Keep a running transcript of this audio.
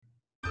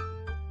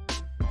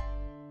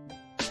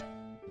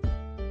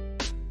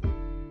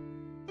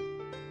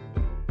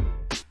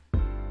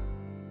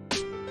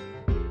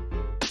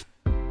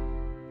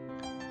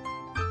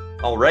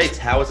All right,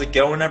 how is it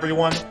going,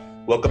 everyone?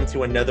 Welcome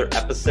to another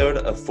episode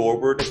of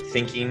Forward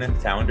Thinking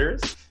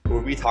Founders,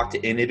 where we talk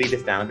to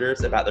innovative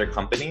founders about their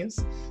companies,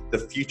 the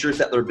futures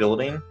that they're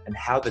building, and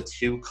how the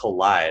two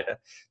collide.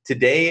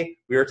 Today,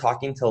 we are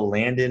talking to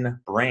Landon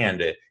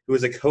Brand, who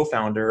is a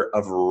co-founder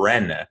of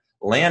Ren.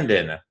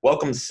 Landon,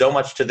 welcome so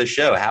much to the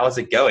show. How is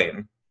it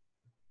going?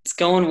 It's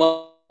going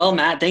well,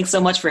 Matt. Thanks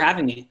so much for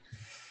having me.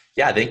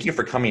 Yeah, thank you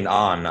for coming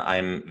on.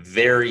 I'm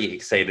very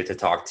excited to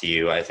talk to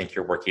you. I think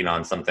you're working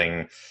on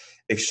something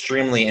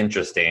extremely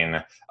interesting.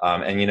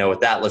 And with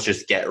that, let's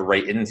just get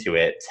right into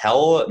it.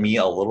 Tell me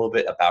a little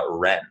bit about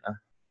Ren.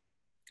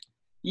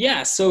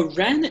 Yeah, so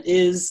Ren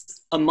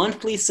is a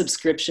monthly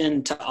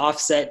subscription to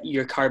offset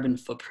your carbon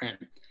footprint.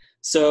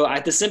 So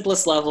at the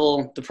simplest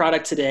level, the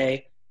product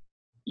today,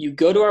 you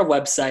go to our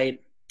website,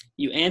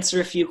 you answer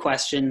a few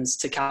questions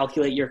to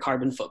calculate your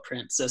carbon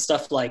footprint. So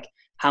stuff like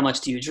how much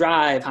do you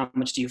drive, how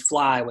much do you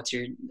fly,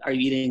 are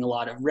you eating a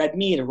lot of red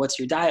meat, or what's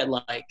your diet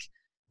like?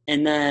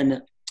 And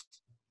then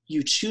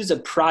you choose a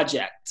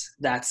project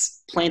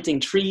that's planting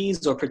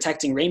trees or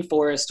protecting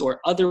rainforest or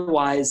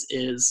otherwise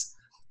is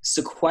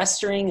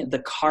sequestering the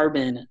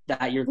carbon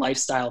that your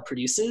lifestyle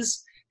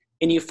produces.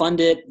 And you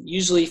fund it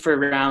usually for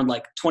around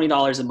like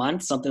 $20 a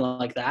month, something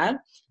like that.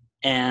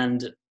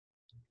 And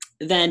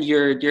then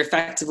you're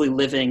effectively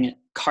living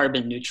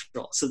carbon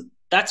neutral. So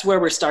that's where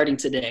we're starting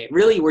today.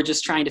 Really, we're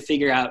just trying to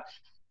figure out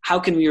how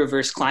can we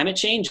reverse climate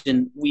change?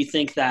 And we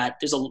think that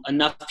there's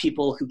enough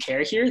people who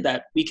care here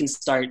that we can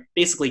start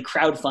basically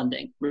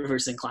crowdfunding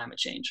reversing climate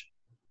change.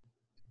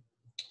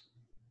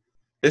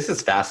 This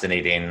is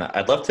fascinating.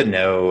 I'd love to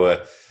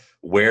know,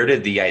 where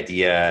did the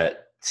idea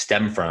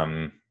stem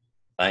from?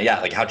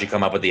 How'd you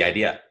come up with the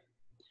idea?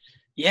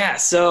 Yeah,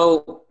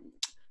 so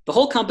the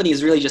whole company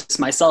is really just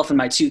myself and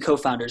my two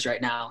co-founders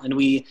right now. And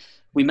we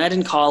met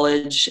in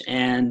college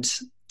and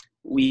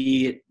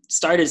we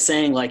started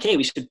saying like, hey,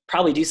 we should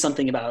probably do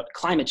something about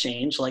climate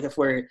change. Like if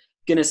we're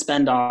going to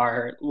spend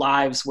our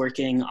lives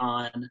working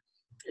on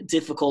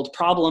difficult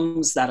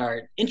problems that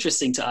are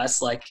interesting to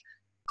us, like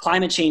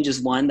climate change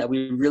is one that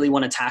we really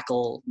want to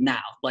tackle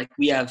now. Like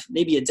we have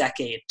maybe a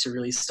decade to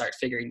really start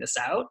figuring this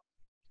out.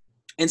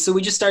 And so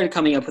we just started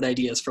coming up with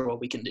ideas for what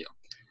we can do.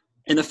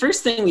 And the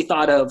first thing we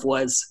thought of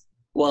was,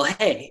 well,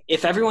 hey,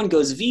 if everyone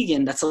goes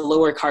vegan, that's a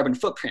lower carbon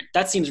footprint.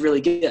 That seems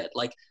really good.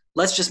 Like,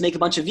 let's just make a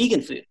bunch of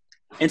vegan food.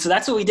 And so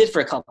that's what we did for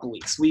a couple of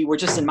weeks. We were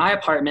just in my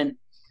apartment.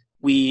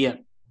 We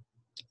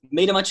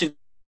made a bunch of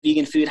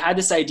vegan food, had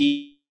this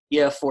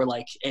idea for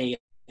like a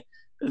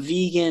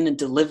vegan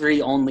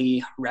delivery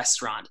only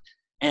restaurant.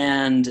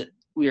 And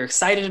we were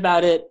excited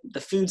about it.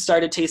 The food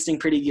started tasting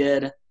pretty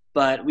good,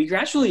 but we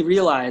gradually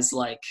realized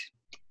like,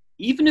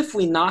 even if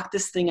we knock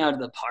this thing out of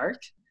the park,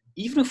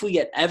 even if we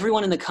get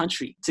everyone in the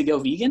country to go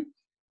vegan,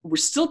 we're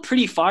still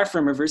pretty far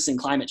from reversing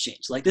climate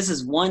change. Like this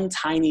is one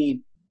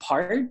tiny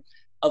part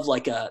of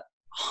like a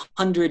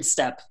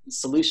 100-step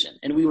solution.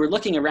 And we were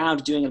looking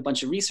around doing a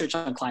bunch of research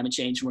on climate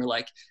change, and we're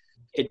like,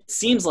 it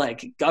seems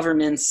like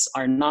governments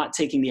are not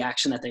taking the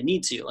action that they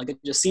need to. Like it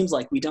just seems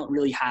like we don't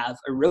really have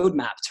a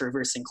roadmap to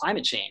reversing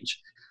climate change.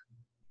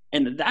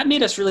 And that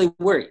made us really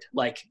worried.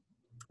 Like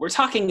we're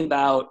talking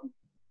about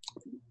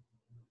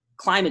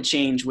climate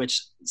change, which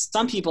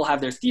some people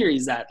have their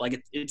theories that like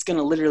it's going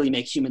to literally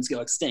make humans go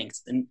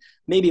extinct, and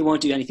maybe it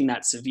won't do anything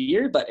that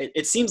severe, but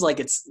it seems like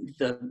it's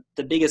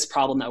the biggest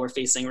problem that we're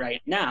facing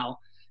right now,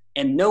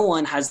 and no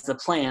one has the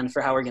plan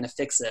for how we're going to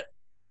fix it.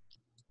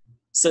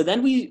 So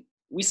then we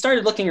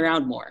started looking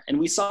around more, and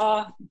we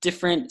saw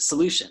different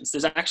solutions.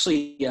 There's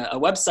actually a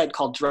website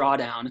called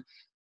Drawdown.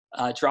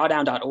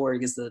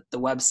 Drawdown.org is the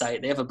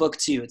website. They have a book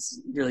too.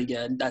 It's really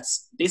good.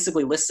 That's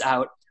basically lists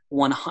out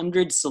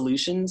 100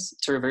 solutions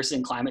to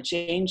reversing climate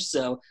change.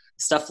 So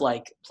stuff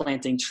like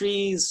planting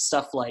trees,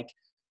 stuff like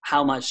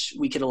how much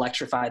we could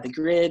electrify the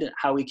grid,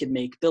 how we could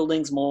make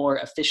buildings more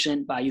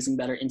efficient by using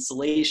better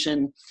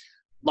insulation.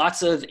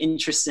 Lots of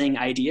interesting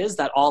ideas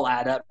that all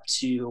add up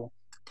to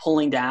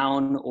pulling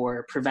down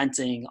or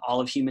preventing all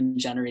of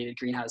human-generated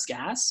greenhouse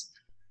gas.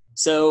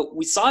 So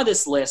we saw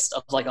this list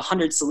of like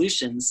 100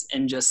 solutions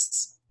and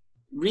just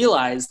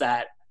realized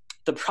that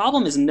the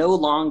problem is no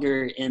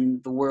longer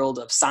in the world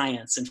of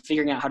science and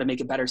figuring out how to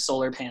make a better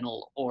solar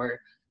panel or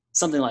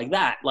something like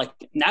that. Like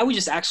now we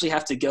just actually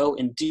have to go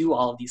and do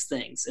all of these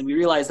things. And we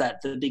realized that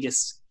the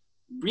biggest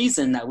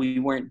reason that we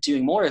weren't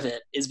doing more of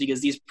it is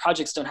because these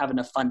projects don't have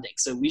enough funding.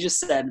 So we just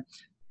said,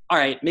 all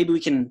right, maybe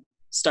we can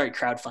start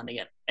crowdfunding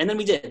it. And then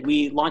we did.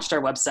 We launched our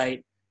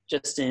website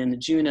just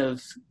in June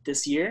of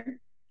this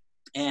year.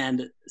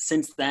 And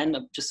since then,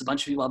 just a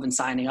bunch of people have been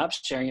signing up,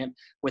 sharing it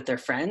with their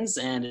friends,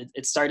 and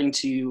it's starting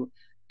to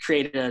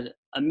create a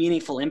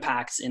meaningful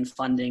impact in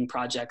funding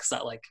projects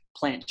that like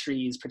plant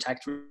trees,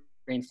 protect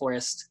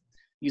rainforest,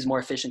 use more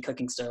efficient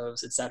cooking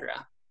stoves,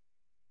 etc.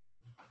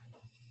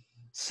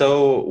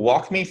 So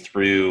walk me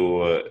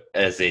through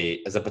as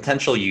a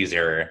potential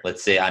user.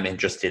 Let's say I'm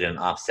interested in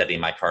offsetting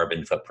my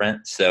carbon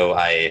footprint. So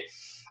I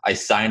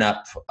sign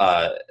up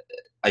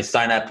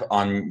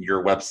on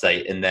your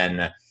website, and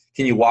then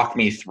can you walk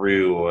me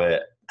through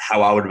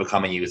how I would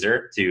become a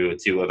user to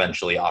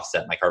eventually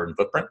offset my carbon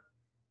footprint?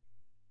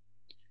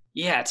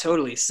 Yeah,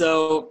 totally.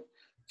 So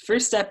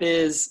first step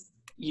is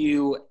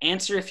you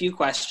answer a few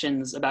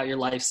questions about your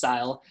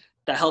lifestyle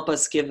that help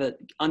us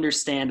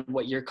understand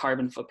what your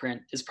carbon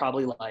footprint is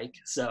probably like.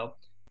 So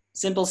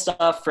simple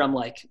stuff from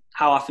like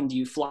how often do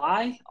you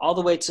fly, all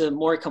the way to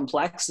more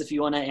complex if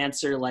you want to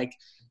answer like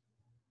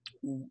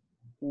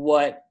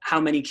how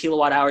many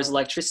kilowatt hours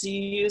electricity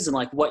you use and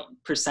like what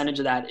percentage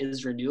of that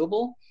is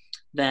renewable,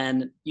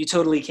 then you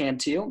totally can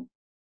too.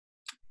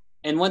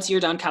 And once you're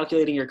done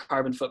calculating your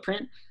carbon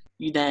footprint,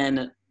 you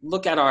then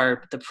look at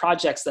the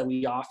projects that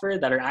we offer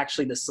that are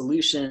actually the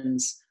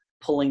solutions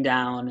pulling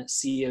down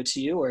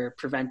CO2 or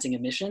preventing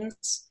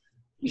emissions.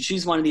 You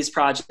choose one of these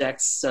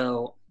projects.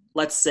 So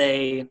let's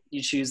say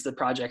you choose the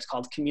project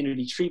called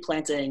Community Tree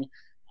Planting.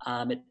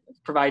 It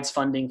provides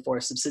funding for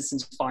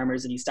subsistence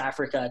farmers in East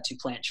Africa to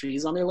plant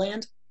trees on their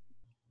land.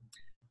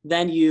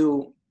 Then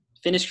you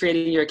finish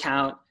creating your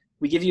account.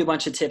 We give you a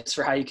bunch of tips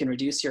for how you can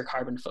reduce your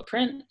carbon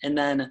footprint. And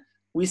then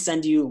we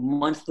send you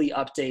monthly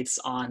updates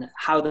on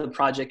how the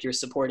project you're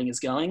supporting is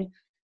going.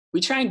 We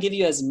try and give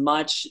you as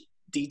much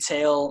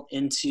detail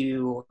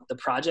into the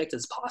project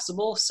as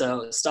possible.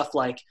 So stuff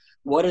like,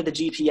 what are the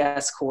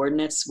GPS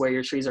coordinates where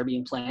your trees are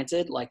being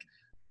planted? Like,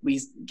 we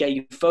get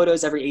you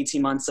photos every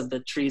 18 months of the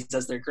trees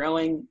as they're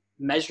growing,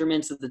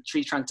 measurements of the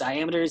tree trunk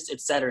diameters,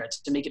 et cetera,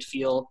 to make it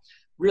feel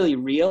really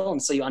real.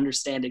 And so you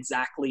understand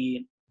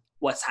exactly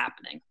what's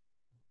happening.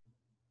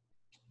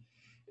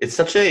 It's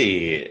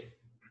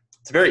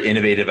a very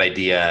innovative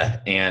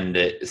idea, and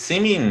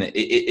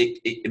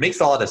it makes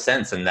a lot of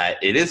sense in that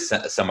it is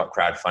somewhat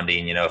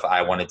crowdfunding. You know, if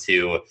I wanted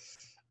to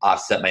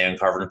offset my own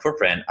carbon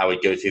footprint, I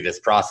would go through this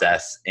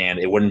process, and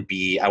I wouldn't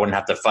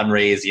have to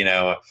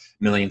fundraise,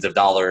 millions of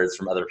dollars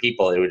from other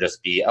people. It would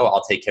just be,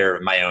 I'll take care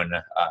of my own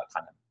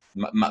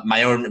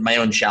my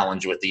own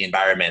challenge with the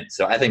environment.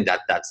 So I think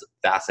that's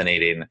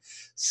fascinating.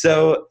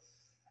 So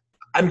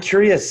I'm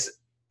curious,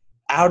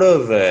 out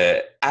of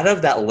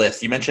that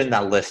list, you mentioned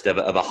that list of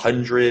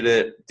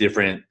 100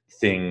 different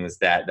things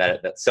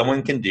that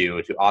someone can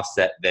do to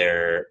offset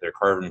their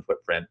carbon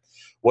footprint.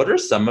 What are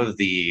some of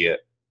the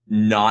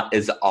not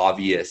as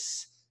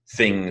obvious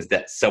things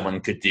that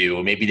someone could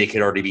do? Maybe they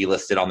could already be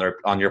listed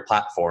on your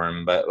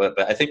platform, but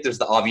I think there's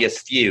the obvious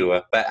few.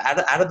 But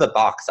out of the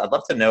box, I'd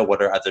love to know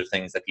what are other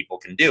things that people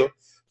can do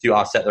to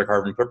offset their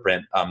carbon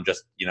footprint,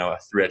 just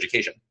through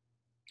education.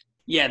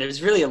 Yeah,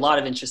 there's really a lot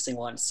of interesting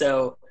ones.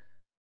 So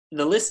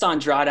the list on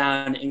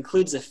Drawdown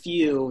includes a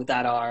few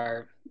that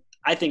are,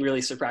 I think,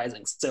 really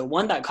surprising. So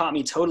one that caught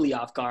me totally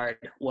off guard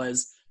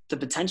was the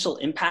potential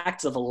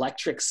impacts of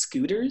electric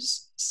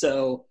scooters.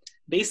 So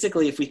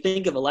basically, if we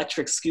think of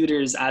electric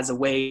scooters as a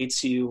way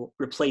to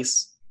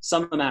replace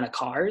some amount of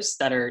cars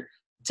that are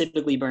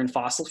typically burn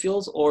fossil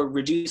fuels or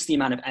reduce the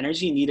amount of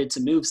energy needed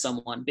to move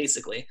someone,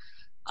 basically,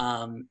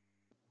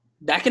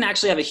 that can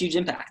actually have a huge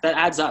impact. That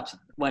adds up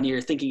when you're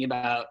thinking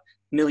about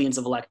millions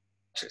of electric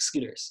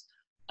scooters.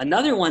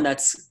 Another one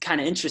that's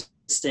kind of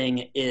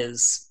interesting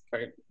is,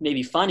 or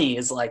maybe funny,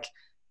 is like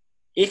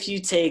if you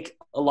take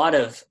a lot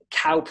of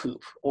cow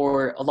poop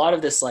or a lot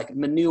of this like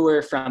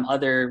manure from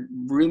other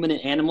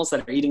ruminant animals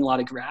that are eating a lot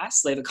of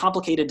grass, they have a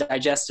complicated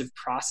digestive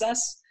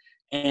process,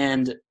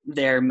 and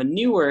their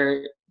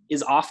manure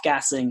is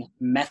off-gassing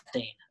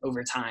methane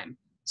over time.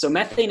 So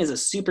methane is a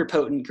super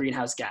potent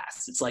greenhouse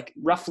gas. It's like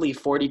roughly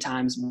 40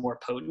 times more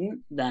potent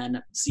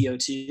than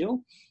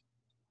CO2.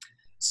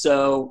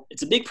 So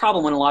it's a big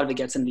problem when a lot of it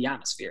gets into the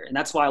atmosphere. And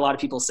that's why a lot of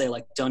people say,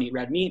 like, don't eat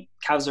red meat.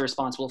 Cows are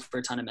responsible for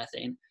a ton of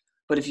methane.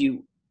 But if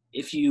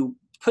you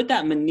put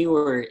that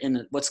manure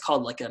in what's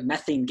called like a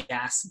methane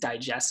gas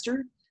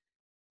digester,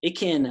 it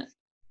can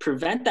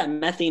prevent that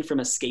methane from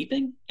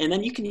escaping. And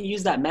then you can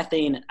use that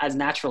methane as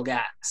natural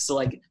gas. So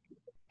like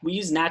we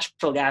use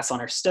natural gas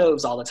on our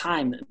stoves all the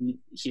time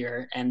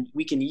here. And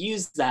we can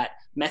use that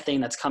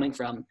methane that's coming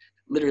from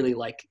literally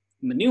like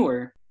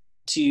manure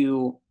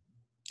to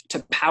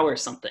power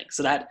something.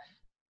 So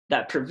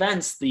that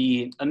prevents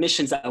the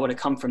emissions that would have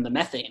come from the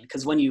methane.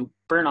 Because when you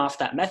burn off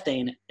that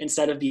methane,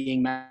 instead of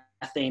being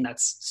methane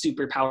that's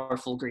super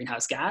powerful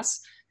greenhouse gas,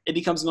 it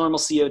becomes normal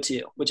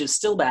CO2, which is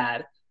still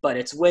bad, but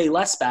it's way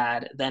less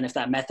bad than if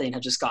that methane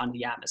had just gone to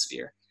the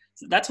atmosphere.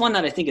 So that's one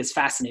that I think is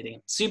fascinating,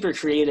 super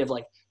creative,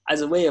 like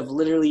as a way of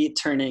literally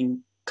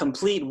turning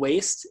complete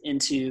waste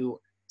into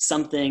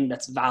something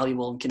that's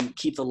valuable and can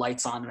keep the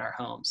lights on in our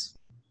homes.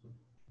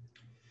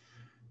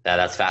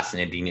 That's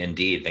fascinating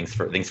indeed. Thanks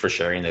for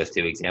sharing those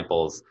two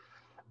examples.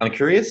 I'm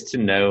curious to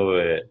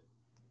know,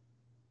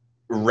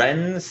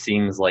 Wren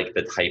seems like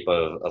the type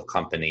of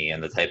company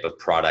and the type of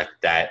product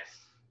that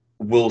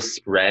will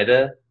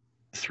spread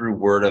through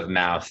word of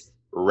mouth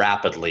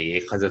rapidly,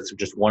 because it's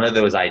just one of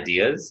those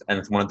ideas and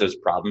it's one of those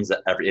problems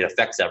that it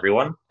affects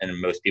everyone, and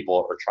most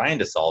people are trying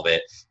to solve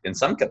it in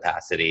some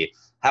capacity.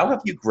 How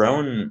have you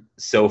grown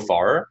so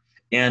far,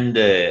 and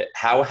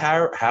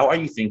how are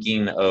you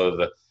thinking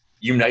of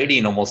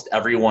uniting almost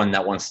everyone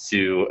that wants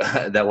to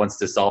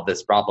solve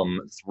this problem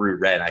through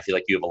Wren? I feel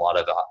like you have a lot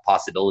of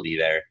possibility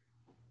there.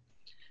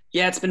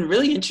 Yeah, it's been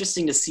really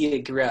interesting to see it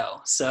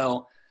grow.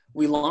 So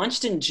we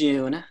launched in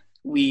June.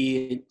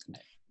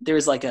 There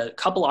was like a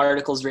couple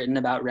articles written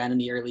about Ren in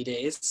the early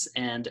days,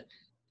 and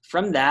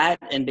from that,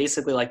 and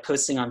basically like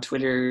posting on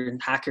Twitter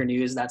and Hacker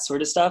News, that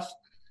sort of stuff,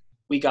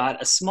 we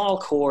got a small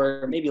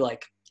core, maybe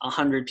like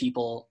 100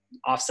 people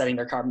offsetting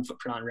their carbon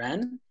footprint on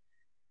Ren.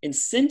 And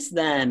since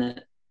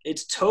then,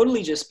 it's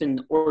totally just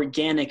been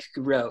organic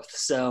growth.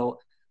 So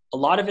a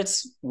lot of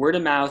it's word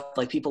of mouth,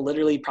 like people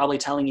literally probably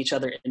telling each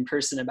other in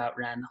person about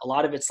Ren. A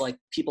lot of it's like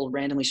people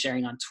randomly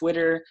sharing on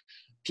Twitter,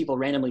 people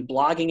randomly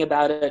blogging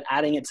about it,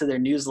 adding it to their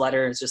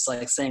newsletter. It's just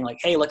like saying like,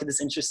 hey, look at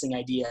this interesting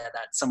idea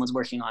that someone's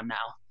working on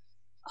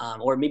now.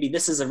 Or maybe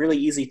this is a really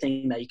easy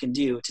thing that you can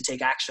do to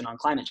take action on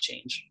climate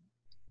change.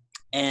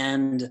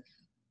 And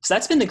so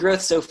that's been the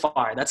growth so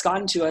far. That's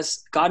gotten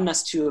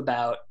us to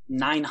about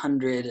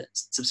 900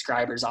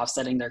 subscribers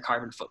offsetting their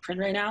carbon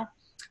footprint right now.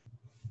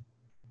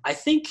 I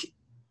think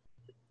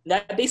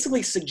that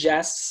basically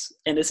suggests,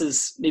 and this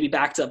is maybe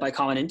backed up by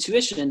common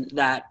intuition,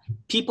 that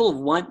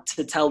people want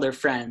to tell their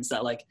friends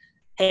that like,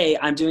 hey,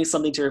 I'm doing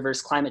something to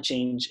reverse climate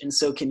change, and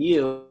so can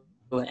you.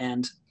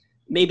 And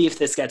maybe if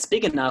this gets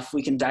big enough,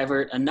 we can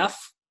divert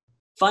enough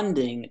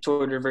funding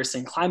toward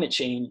reversing climate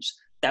change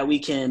that we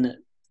can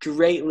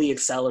greatly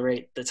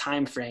accelerate the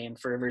time frame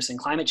for reversing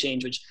climate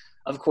change, which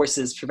of course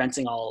is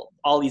preventing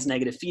all these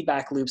negative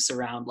feedback loops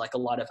around like a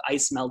lot of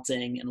ice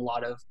melting and a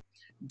lot of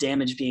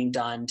damage being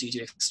done due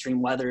to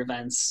extreme weather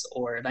events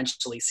or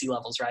eventually sea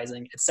levels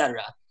rising,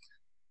 etc.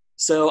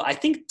 So I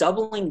think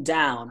doubling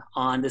down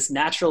on this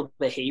natural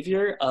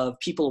behavior of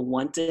people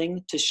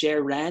wanting to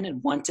share Ren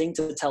and wanting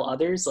to tell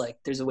others like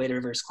there's a way to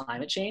reverse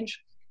climate change,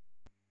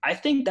 I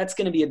think that's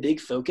going to be a big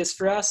focus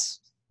for us.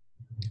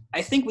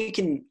 I think we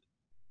can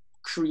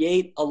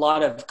create a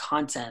lot of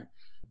content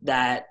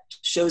that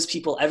shows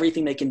people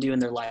everything they can do in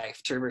their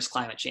life to reverse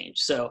climate change.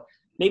 So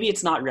maybe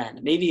it's not Ren.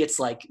 Maybe it's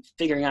like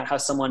figuring out how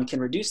someone can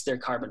reduce their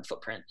carbon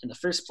footprint in the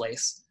first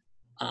place.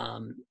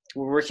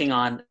 We're working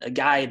on a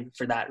guide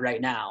for that right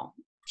now.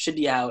 Should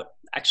be out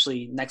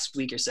actually next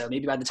week or so.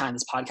 Maybe by the time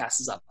this podcast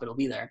is up, it'll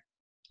be there.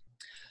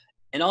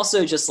 And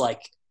also just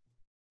like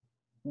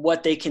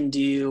what they can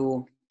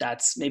do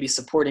that's maybe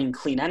supporting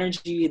clean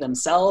energy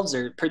themselves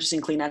or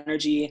purchasing clean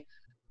energy,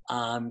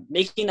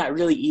 making that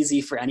really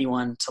easy for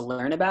anyone to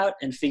learn about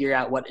and figure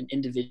out what an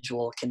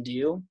individual can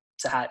do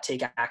to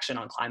take action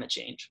on climate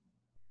change.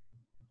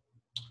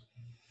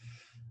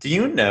 Do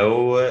you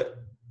know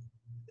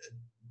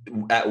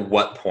at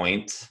what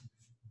point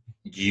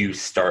you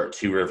start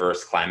to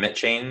reverse climate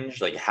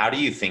change? Like, how do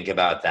you think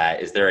about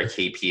that? Is there a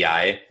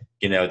KPI,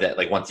 that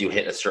like once you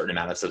hit a certain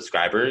amount of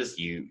subscribers,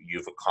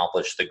 you've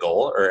accomplished the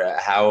goal? Or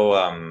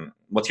how,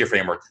 what's your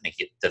framework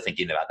to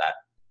thinking about that?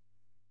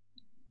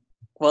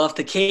 Well, if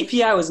the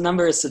KPI was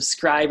number of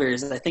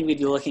subscribers, I think we'd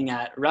be looking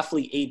at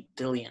roughly 8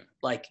 billion.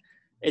 Like,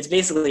 it's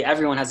basically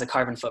everyone has a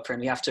carbon footprint.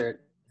 We have to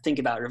think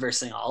about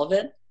reversing all of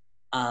it.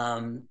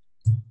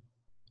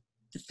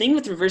 The thing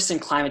with reversing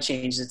climate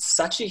change is it's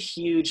such a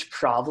huge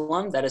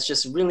problem that it's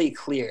just really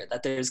clear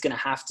that there's going to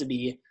have to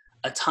be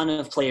a ton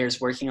of players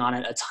working on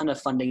it, a ton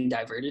of funding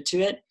diverted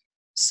to it.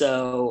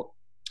 So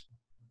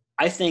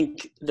I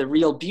think the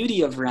real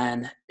beauty of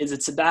Ren is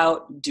it's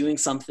about doing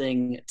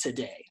something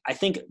today. I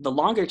think the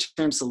longer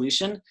term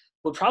solution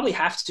will probably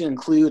have to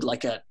include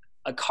like a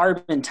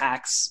carbon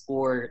tax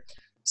or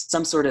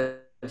some sort of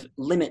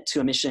limit to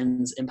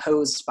emissions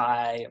imposed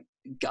by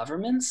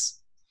governments.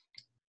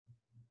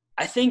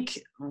 I think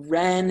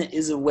Ren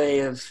is a way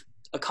of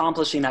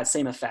accomplishing that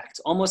same effect,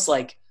 almost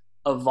like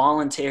a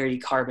voluntary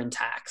carbon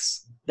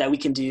tax that we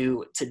can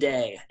do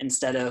today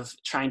instead of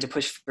trying to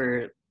push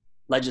for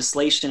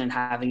legislation and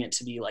having it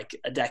to be like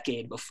a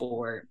decade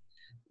before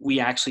we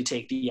actually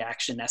take the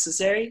action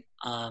necessary.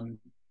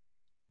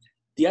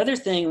 The other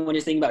thing when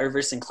you're thinking about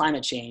reversing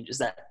climate change is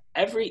that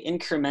every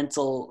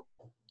incremental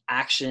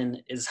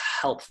action is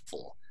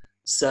helpful.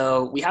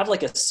 So we have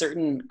like a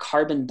certain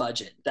carbon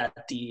budget that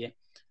the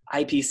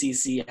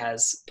IPCC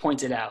has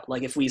pointed out.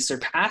 Like if we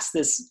surpass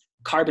this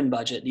carbon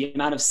budget, the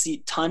amount of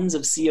tons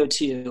of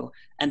CO2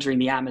 entering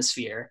the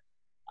atmosphere,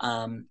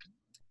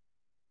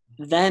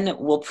 then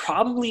we'll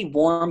probably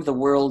warm the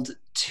world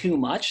too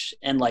much,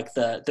 and like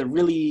the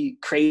really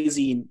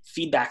crazy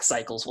feedback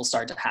cycles will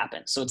start to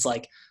happen. So it's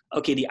like,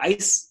 okay, the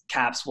ice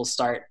caps will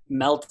start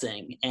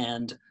melting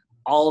and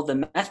all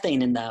the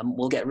methane in them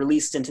will get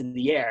released into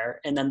the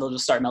air, and then they'll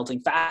just start melting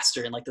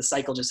faster, and like the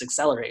cycle just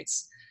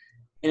accelerates.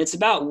 And it's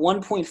about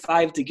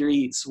 1.5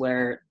 degrees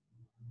where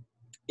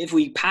if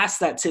we pass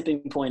that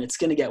tipping point, it's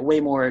going to get way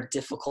more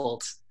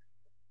difficult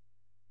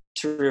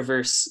to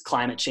reverse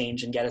climate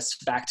change and get us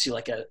back to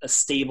like a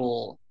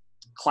stable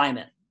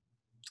climate.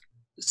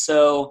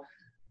 So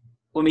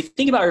when we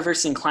think about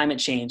reversing climate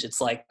change, it's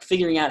like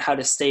figuring out how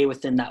to stay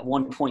within that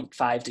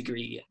 1.5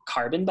 degree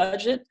carbon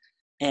budget.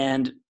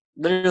 And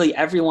literally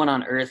everyone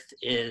on Earth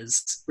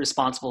is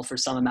responsible for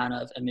some amount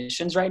of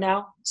emissions right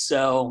now.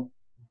 So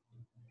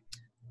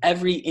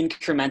every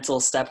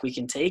incremental step we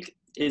can take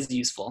is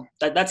useful.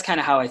 That's kind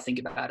of how I think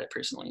about it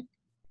personally.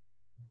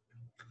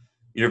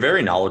 You're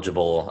very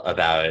knowledgeable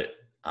about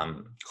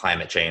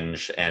climate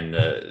change and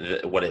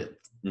what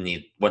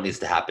needs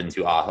to happen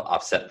to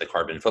offset the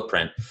carbon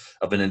footprint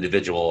of an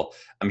individual.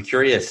 I'm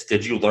curious,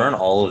 did you learn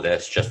all of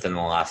this just in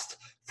the last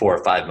 4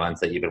 or 5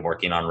 months that you've been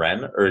working on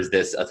Ren, or is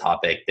this a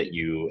topic that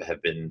you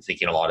have been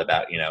thinking a lot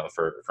about,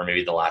 for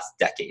maybe the last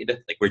decade?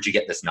 Like, where'd you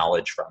get this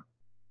knowledge from?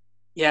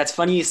 Yeah, it's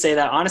funny you say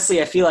that.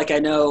 Honestly, I feel like I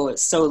know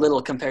so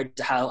little compared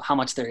to how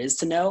much there is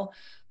to know.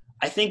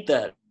 I think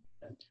the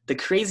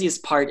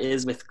craziest part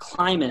is with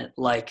climate,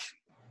 like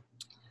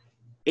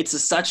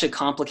such a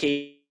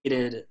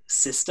complicated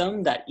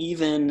system that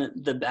even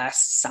the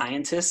best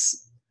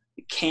scientists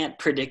can't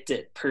predict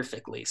it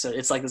perfectly. So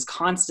it's like this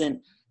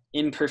constant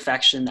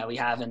imperfection that we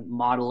have in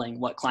modeling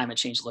what climate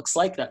change looks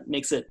like that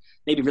makes it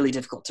maybe really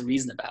difficult to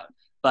reason about.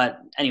 But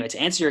anyway, to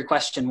answer your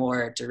question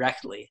more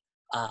directly,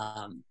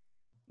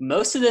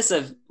 most of this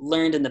I've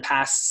learned in the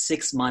past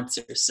 6 months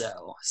or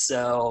so.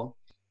 So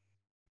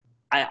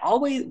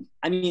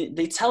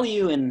they tell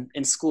you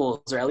in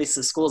schools, or at least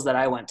the schools that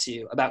I went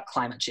to, about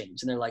climate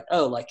change. And they're like,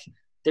 oh, like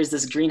there's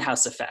this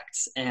greenhouse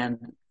effect. And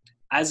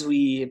as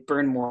we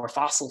burn more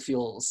fossil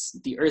fuels,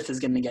 the earth is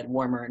going to get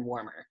warmer and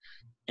warmer.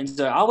 And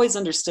so I always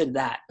understood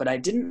that, but I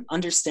didn't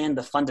understand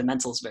the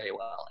fundamentals very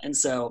well. And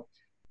so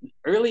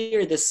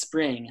earlier this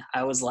spring,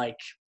 I was like,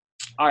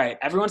 all right,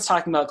 everyone's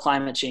talking about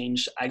climate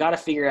change. I got to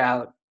figure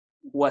out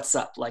what's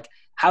up. Like,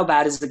 how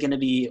bad is it going to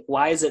be?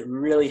 Why is it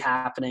really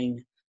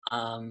happening?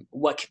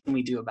 What can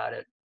we do about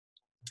it?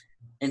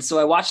 And so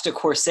I watched a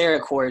Coursera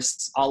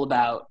course all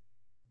about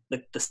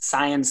the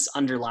science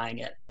underlying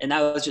it. And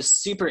that was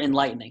just super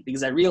enlightening,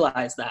 because I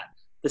realized that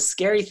the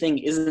scary thing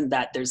isn't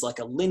that there's like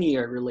a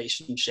linear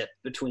relationship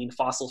between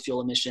fossil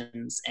fuel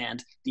emissions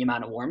and the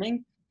amount of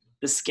warming.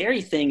 The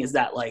scary thing is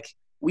that, like,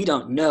 we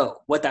don't know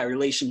what that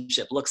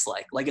relationship looks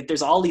like. Like, if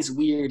there's all these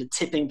weird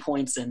tipping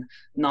points and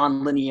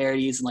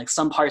non-linearities, and like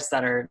some parts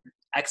that are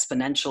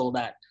exponential,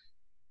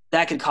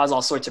 that could cause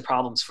all sorts of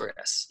problems for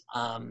us.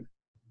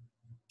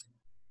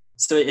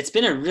 So it's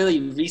been a really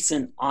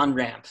recent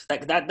on-ramp.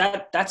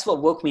 That's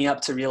what woke me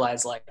up to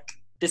realize, like,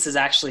 this is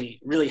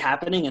actually really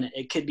happening, and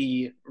it could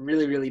be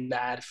really, really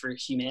bad for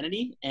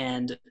humanity,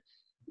 and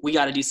we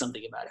got to do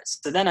something about it.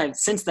 So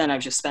since then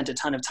I've just spent a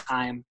ton of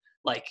time,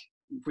 like,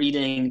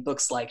 reading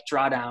books like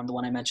Drawdown, the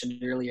one I mentioned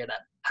earlier, that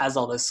has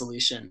all those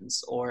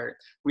solutions, or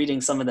reading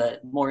some of the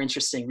more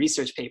interesting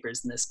research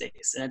papers in this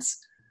space. And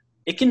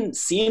it can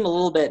seem a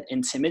little bit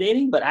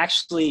intimidating, but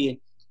actually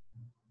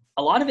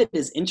a lot of it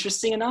is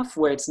interesting enough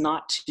where it's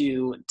not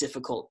too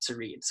difficult to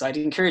read. So I'd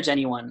encourage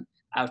anyone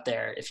out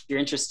there, if you're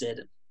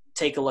interested,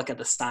 take a look at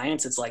the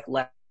science. It's like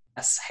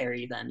less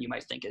hairy than you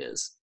might think it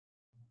is.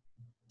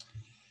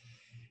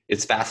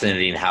 It's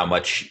fascinating how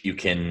much you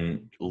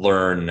can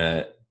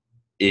learn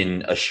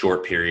in a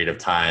short period of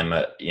time,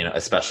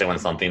 especially when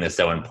something is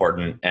so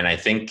important. And I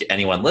think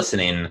anyone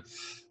listening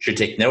should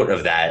take note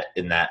of that,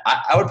 in that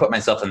I would put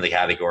myself in the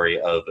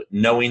category of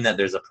knowing that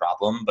there's a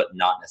problem, but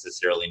not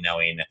necessarily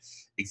knowing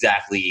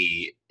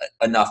exactly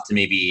enough to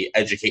maybe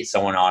educate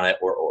someone on it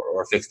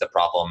or fix the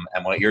problem.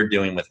 And what you're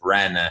doing with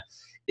Ren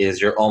is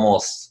you're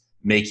almost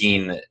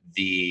making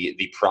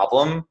the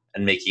problem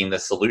and making the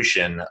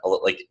solution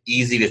like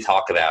easy to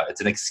talk about.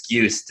 It's an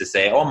excuse to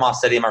say, oh, I'm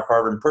offsetting my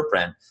carbon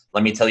footprint.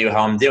 Let me tell you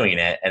how I'm doing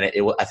it. And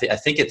I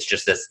think it's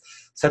just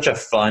such a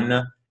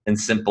fun and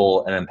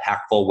simple and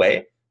impactful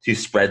way to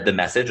spread the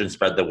message and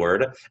spread the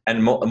word.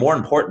 And more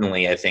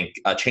importantly, I think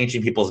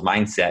changing people's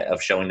mindset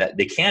of showing that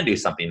they can do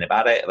something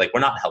about it. Like, we're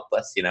not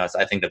helpless, So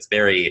I think that's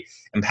very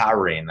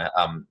empowering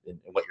in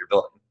what you're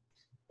building.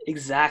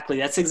 Exactly.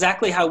 That's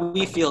exactly how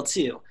we feel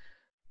too.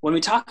 When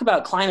we talk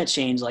about climate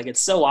change, like,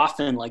 it's so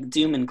often like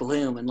doom and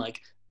gloom and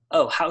like,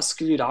 oh, how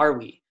screwed are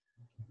we?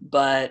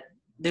 But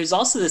there's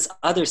also this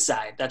other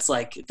side that's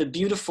like the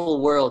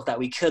beautiful world that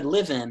we could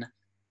live in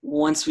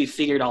once we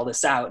figured all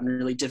this out and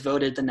really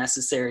devoted the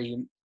necessary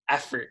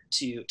effort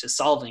to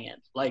solving it.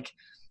 Like,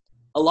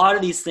 a lot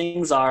of these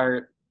things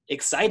are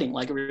exciting.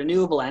 Like,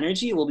 renewable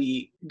energy will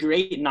be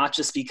great, not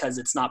just because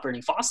it's not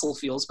burning fossil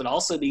fuels, but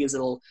also because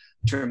it'll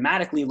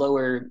dramatically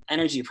lower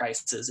energy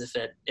prices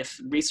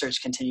if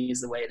research continues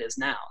the way it is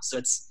now.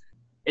 So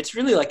it's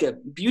really like a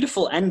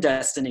beautiful end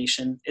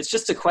destination. It's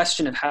just a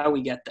question of how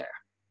we get there.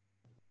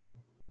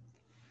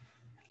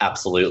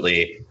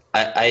 Absolutely.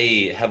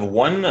 I have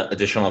one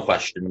additional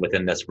question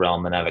within this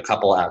realm, and I have a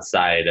couple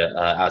outside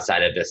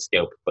of this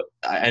scope. But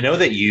I know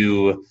that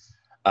you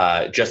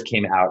just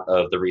came out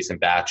of the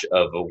recent batch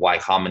of Y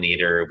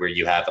Combinator, where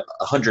you have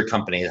 100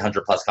 companies,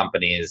 100 plus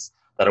companies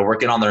that are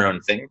working on their own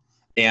thing.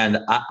 And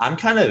I'm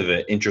kind of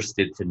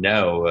interested to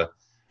know,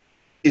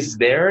 is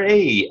there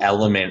a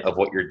element of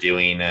what you're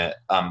doing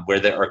where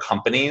there are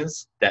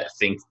companies that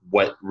think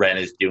what Ren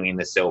is doing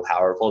is so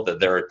powerful that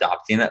they're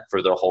adopting it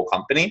for their whole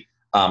company?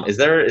 Is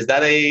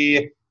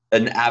that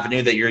an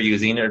avenue that you're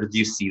using, or do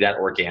you see that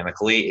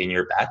organically in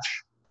your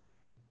batch?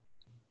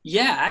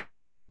 Yeah,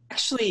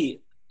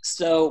 actually,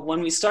 so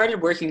when we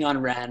started working on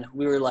Ren,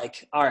 we were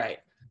like, all right,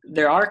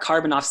 there are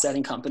carbon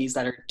offsetting companies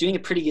that are doing a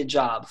pretty good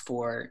job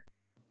for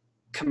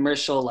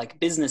commercial like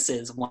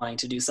businesses wanting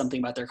to do something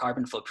about their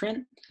carbon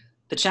footprint.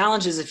 The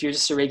challenge is if you're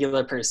just a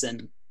regular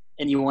person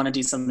and you want to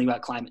do something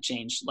about climate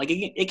change, like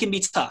it can be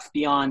tough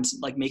beyond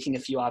like making a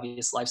few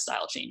obvious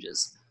lifestyle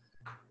changes.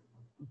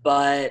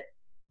 But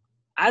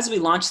as we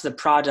launched the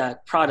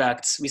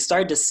products, we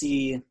started to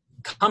see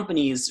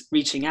companies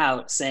reaching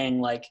out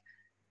saying like,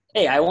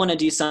 hey, I want to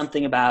do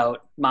something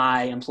about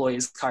my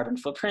employees' carbon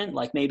footprint.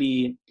 Like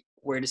maybe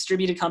we're a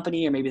distributed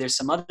company, or maybe there's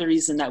some other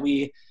reason that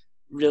we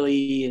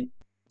really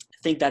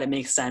think that it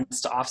makes sense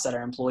to offset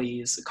our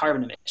employees'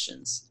 carbon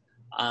emissions.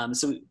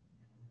 So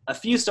a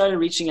few started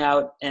reaching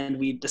out, and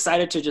we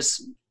decided to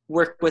just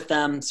work with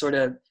them, sort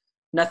of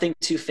nothing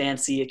too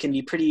fancy. It can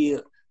be pretty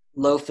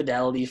low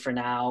fidelity for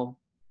now.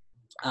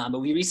 But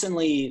we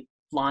recently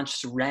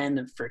launched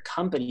Ren for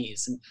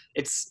companies, and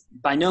it's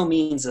by no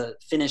means a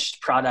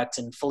finished product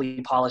and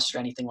fully polished or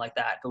anything like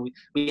that. But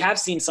we have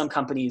seen some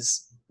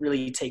companies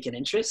really take an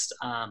interest,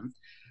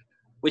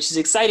 which is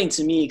exciting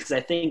to me because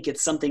I think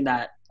it's something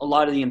that a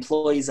lot of the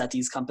employees at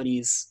these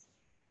companies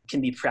can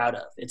be proud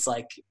of. It's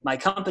like, my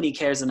company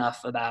cares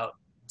enough about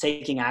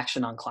taking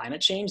action on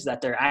climate change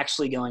that they're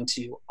actually going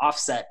to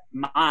offset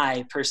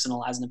my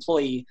personal, as an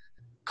employee,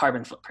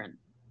 carbon footprint.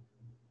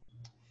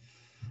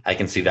 I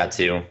can see that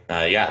too.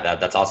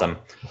 That's awesome.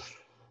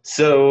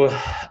 So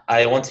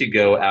I want to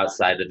go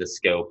outside of the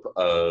scope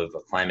of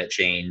climate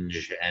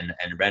change and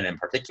Ren in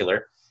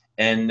particular,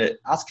 and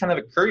ask kind of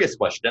a curious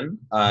question.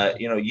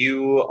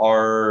 You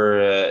are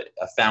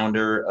a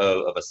founder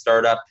of a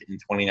startup in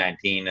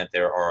 2019.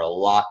 There are a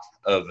lot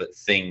of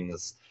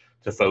things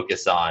to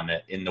focus on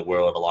in the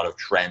world, a lot of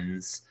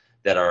trends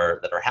that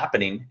are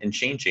happening and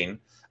changing.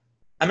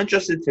 I'm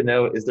interested to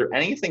know, is there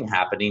anything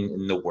happening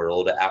in the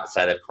world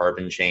outside of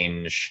climate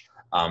change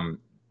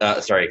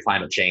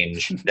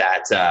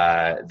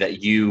that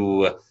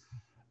you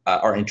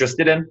are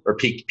interested in, or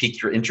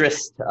pique your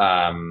interest,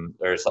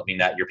 or something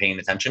that you're paying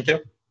attention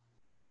to?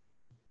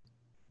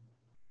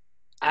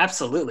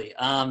 Absolutely.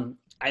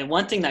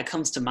 One thing that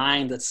comes to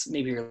mind that's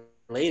maybe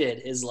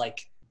related is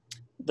like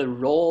the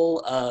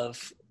role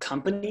of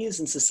companies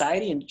in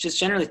society, and just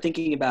generally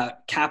thinking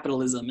about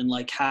capitalism, and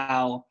like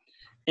how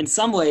in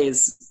some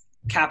ways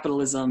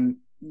capitalism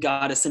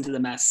got us into the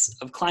mess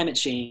of climate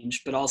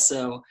change, but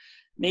also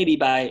maybe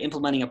by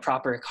implementing a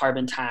proper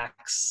carbon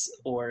tax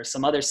or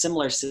some other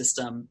similar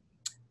system,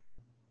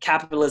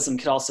 capitalism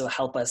could also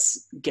help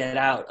us get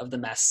out of the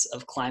mess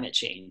of climate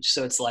change.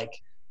 So it's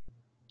like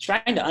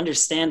trying to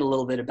understand a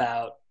little bit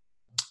about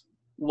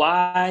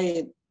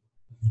why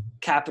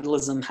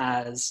capitalism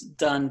has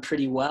done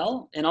pretty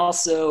well, and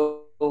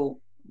also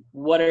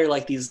what are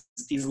like these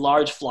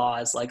large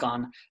flaws, like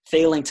on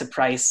failing to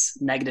price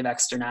negative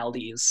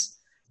externalities,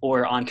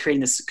 or on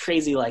creating this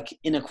crazy like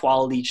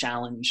inequality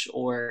challenge,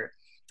 or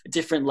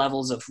different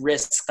levels of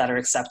risk that are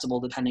acceptable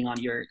depending on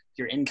your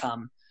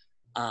income.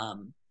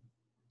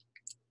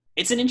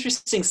 It's an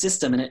interesting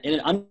system, and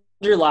it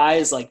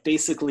underlies like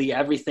basically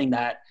everything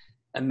that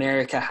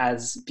America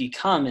has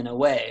become in a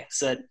way.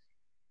 So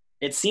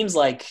it seems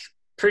like,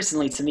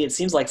 personally to me, it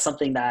seems like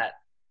something that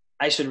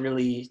I should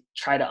really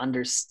try to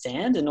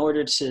understand in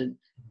order to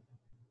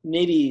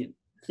maybe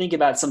think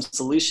about some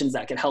solutions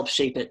that could help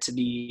shape it to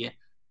be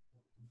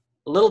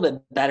a little bit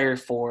better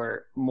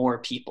for more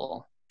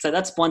people. So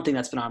that's one thing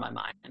that's been on my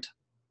mind.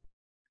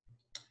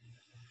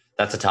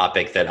 That's a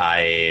topic that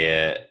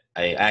I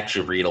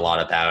actually read a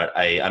lot about.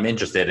 I'm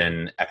interested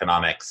in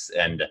economics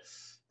and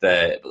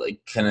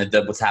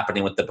what's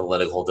happening with the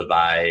political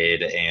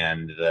divide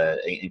and the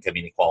income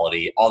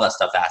inequality. All that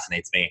stuff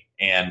fascinates me,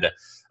 and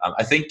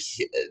I think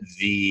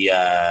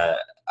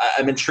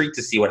I'm intrigued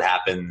to see what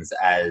happens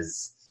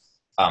as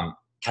kind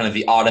of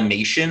the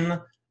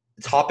automation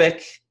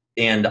topic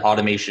and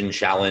automation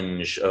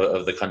challenge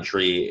of the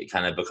country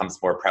kind of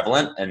becomes more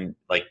prevalent, and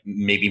like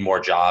maybe more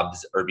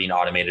jobs are being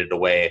automated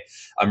away.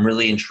 I'm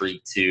really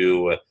intrigued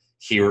to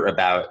hear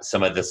about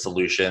some of the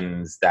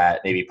solutions that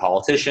maybe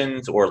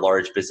politicians or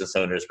large business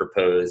owners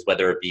propose,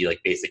 whether it be like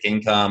basic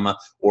income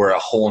or a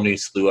whole new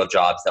slew of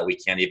jobs that we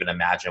can't even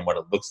imagine what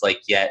it looks like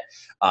yet,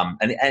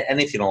 and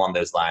anything along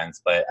those lines.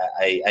 But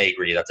I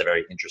agree, that's a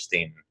very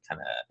interesting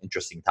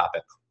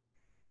topic.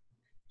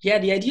 Yeah,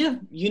 the idea of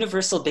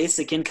universal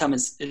basic income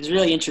is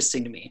really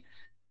interesting to me.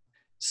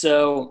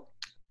 So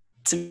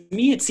to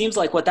me, it seems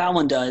like what that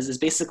one does is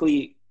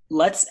basically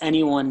lets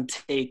anyone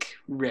take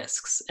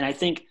risks. And I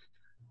think,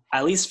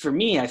 at least for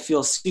me, I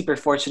feel super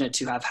fortunate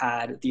to have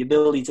had the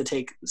ability to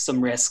take some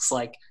risks,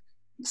 like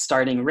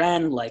starting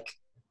Ren, like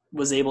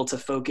was able to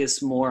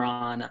focus more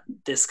on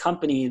this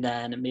company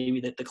than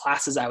maybe the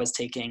classes I was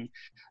taking,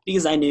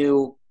 because I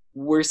knew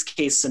worst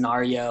case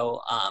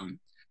scenario,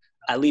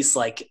 at least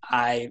like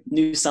I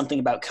knew something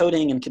about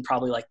coding and could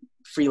probably like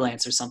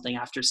freelance or something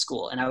after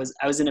school. And I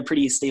was in a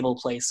pretty stable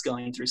place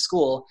going through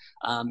school,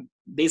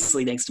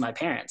 basically thanks to my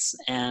parents.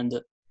 And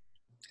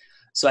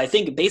so I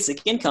think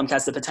basic income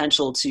has the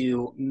potential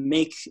to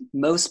make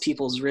most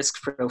people's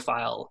risk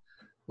profile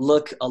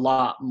look a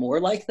lot more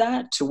like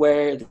that, to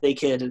where they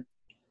could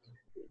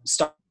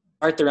start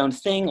start their own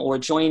thing or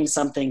join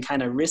something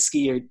kind of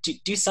risky or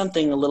do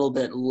something a little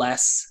bit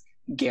less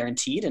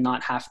guaranteed and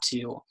not have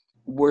to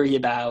worry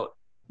about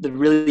the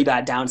really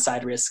bad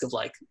downside risk of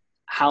like,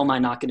 how am I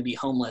not going to be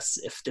homeless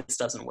if this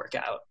doesn't work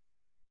out?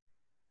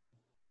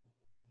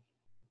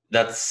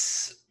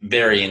 That's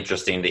very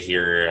interesting to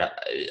hear,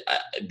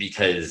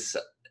 because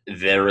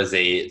there was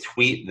a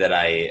tweet that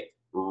I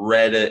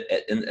read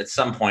at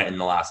some point in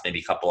the last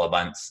maybe couple of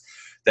months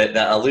that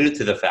alluded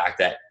to the fact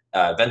that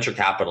venture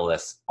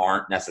capitalists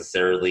aren't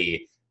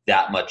necessarily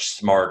that much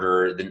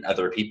smarter than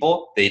other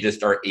people. They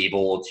just are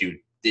able to,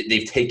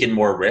 they've taken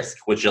more risk,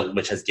 which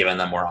has given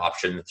them more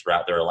options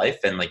throughout their life.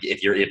 And like,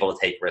 if you're able to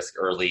take risk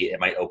early, it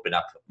might open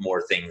up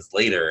more things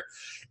later.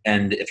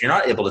 And if you're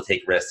not able to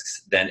take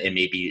risks, then it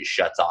maybe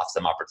shuts off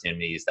some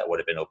opportunities that would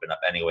have been opened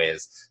up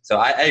anyways. So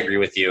I agree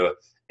with you.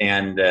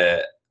 And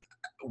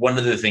one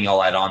other thing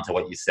I'll add on to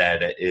what you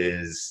said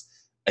is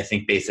I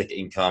think basic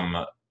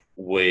income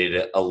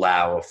would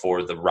allow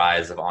for the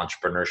rise of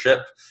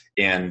entrepreneurship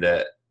and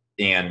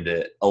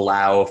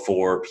allow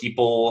for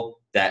people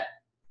that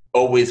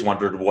always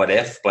wondered what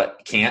if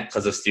but can't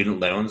because of student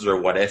loans, or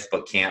what if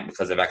but can't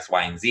because of X,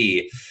 Y, and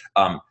Z,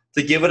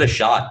 to give it a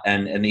shot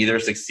and either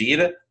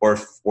succeed or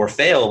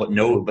fail,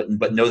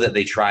 but know that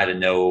they try to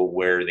know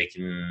where they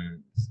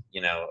can,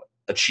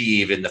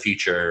 achieve in the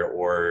future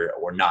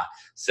or not.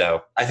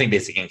 So I think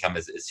basic income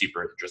is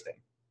super interesting.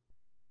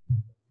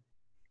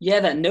 Yeah,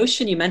 that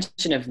notion you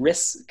mentioned of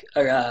risk,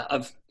 or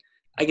of,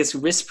 I guess,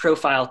 risk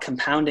profile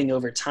compounding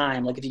over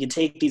time. Like if you could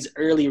take these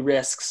early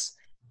risks,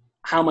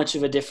 how much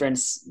of a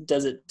difference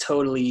does it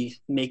totally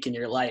make in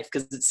your life?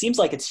 Because it seems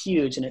like it's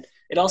huge, and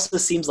it also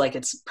seems like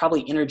it's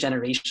probably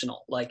intergenerational.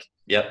 Like,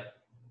 yep,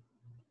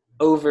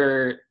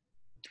 over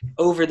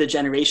the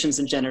generations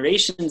and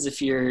generations,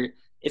 if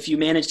you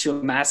manage to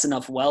amass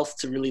enough wealth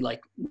to really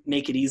like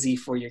make it easy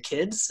for your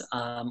kids,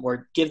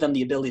 or give them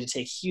the ability to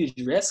take huge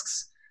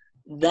risks,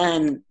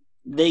 then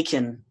they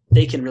can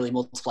really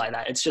multiply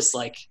that. It's just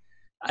like,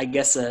 I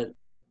guess,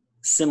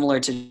 similar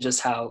to just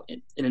how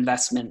an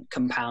investment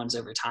compounds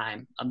over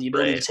time. The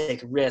ability to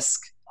take risk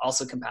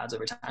also compounds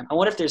over time. I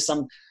wonder if there's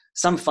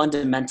some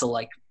fundamental,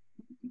 like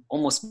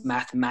almost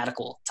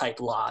mathematical type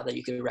law that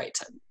you could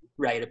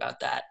write about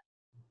that.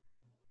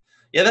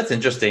 Yeah, that's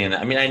interesting.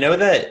 I mean, I know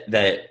that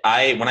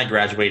when I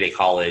graduated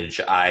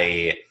college,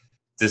 I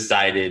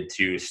decided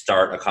to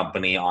start a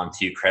company on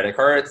 2 credit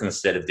cards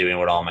instead of doing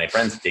what all my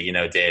friends did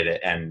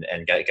and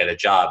get a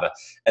job.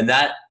 And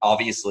that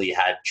obviously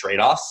had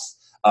trade-offs.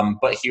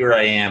 But here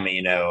I am,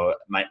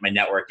 my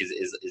network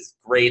is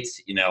great.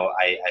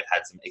 I've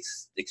had some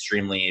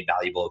extremely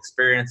valuable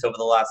experience over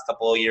the last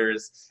couple of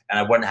years, and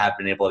I wouldn't have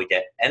been able to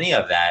get any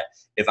of that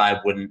if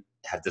I wouldn't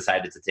have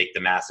decided to take the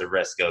massive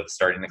risk of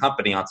starting a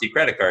company on 2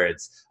 credit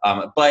cards.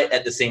 But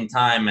at the same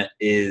time,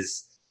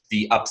 is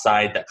the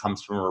upside that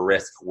comes from a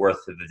risk worth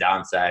the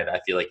downside?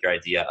 I feel like your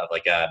idea of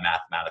like a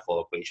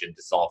mathematical equation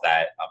to solve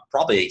that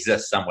probably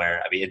exists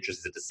somewhere. I'd be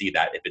interested to see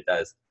that if it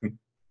does.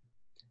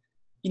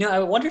 I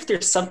wonder if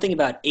there's something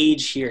about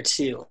age here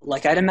too.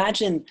 Like I'd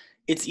imagine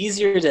it's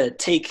easier to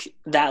take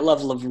that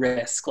level of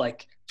risk.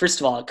 Like, first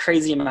of all, a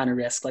crazy amount of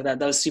risk like that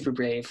was super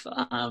brave.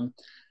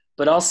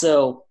 But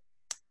also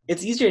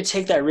it's easier to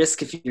take that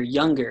risk if you're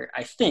younger,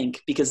 I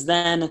think, because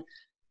then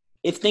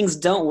if things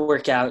don't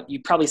work out,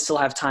 you probably still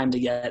have time to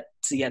get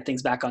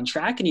things back on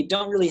track, and you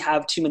don't really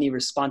have too many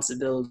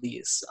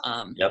responsibilities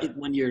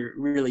when you're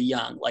really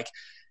young. Like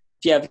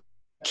if you have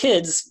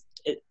kids,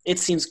 it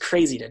seems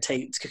crazy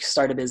to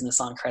start a business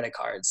on credit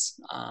cards.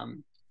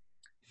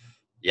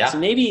 So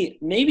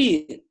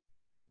maybe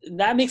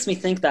that makes me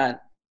think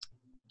that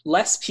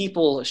less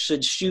people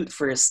should shoot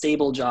for a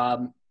stable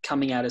job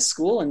coming out of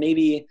school, and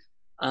maybe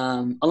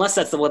unless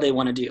that's what they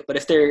want to do. But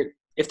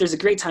if there's a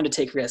great time to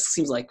take risks,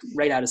 seems like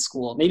right out of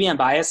school. Maybe I'm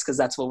biased because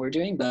that's what we're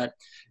doing, but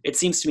it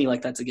seems to me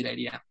like that's a good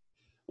idea.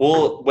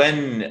 Well,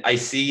 when I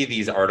see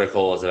these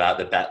articles about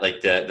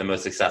the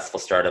most successful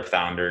startup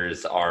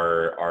founders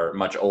are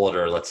much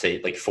older, let's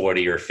say like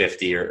 40 or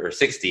 50 or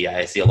 60,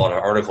 I see a lot of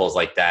articles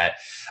like that.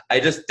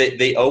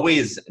 They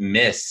always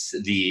miss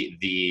the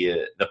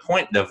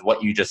point of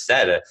what you just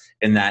said,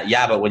 in that,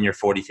 but when you're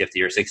 40,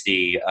 50 or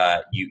 60,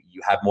 you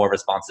have more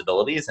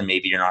responsibilities, and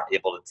maybe you're not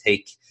able to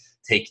take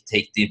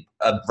the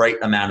right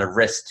amount of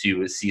risk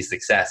to see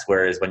success.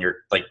 Whereas when you're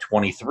like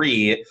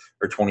 23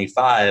 or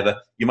 25,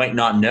 you might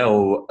not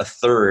know a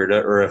third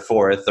or a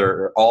fourth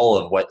or all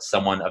of what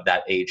someone of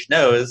that age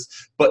knows,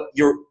 but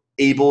you're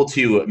able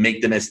to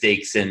make the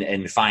mistakes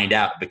and find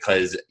out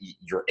because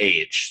your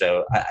age.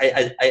 So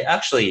I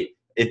actually,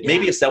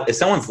 maybe if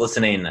someone's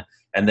listening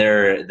and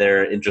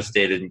they're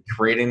interested in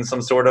creating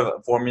some sort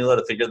of formula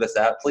to figure this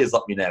out, please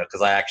let me know,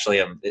 because I actually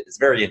am. It's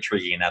very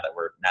intriguing now that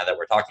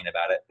we're talking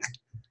about it.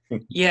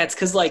 Yeah, it's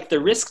because like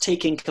the risk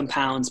taking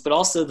compounds, but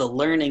also the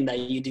learning that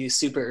you do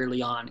super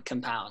early on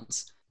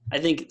compounds. I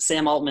think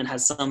Sam Altman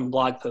has some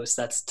blog post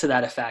that's to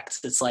that effect.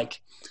 It's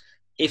like,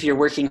 if you're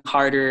working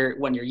harder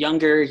when you're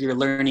younger, your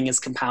learning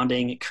is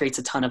compounding. It creates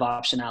a ton of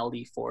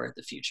optionality for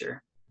the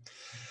future.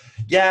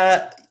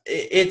 Yeah,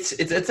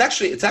 It's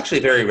actually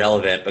very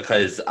relevant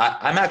because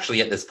I'm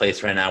actually at this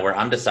place right now where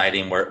I'm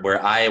deciding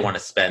where I want to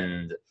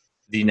spend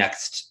the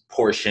next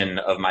portion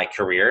of my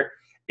career,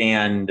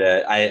 and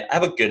I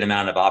have a good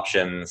amount of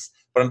options,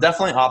 but I'm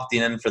definitely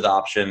opting in for the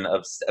option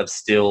of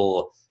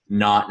still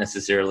not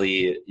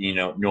necessarily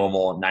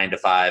normal 9 to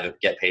 5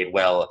 get paid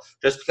well,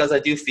 just because I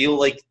do feel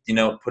like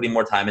putting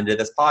more time into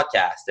this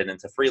podcast and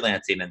into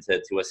freelancing and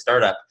to a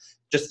startup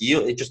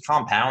it just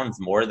compounds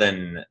more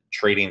than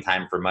trading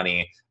time for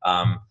money.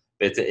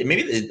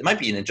 Maybe it might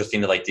be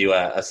interesting to like do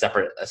a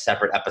separate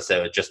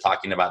episode just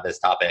talking about this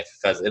topic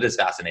because it is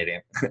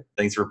fascinating.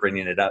 Thanks for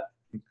bringing it up.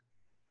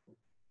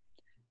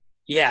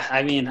 Yeah,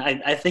 I mean,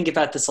 I think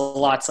about this a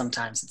lot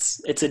sometimes.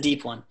 It's a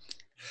deep one.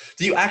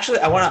 Do you actually?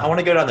 I want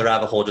to go down the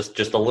rabbit hole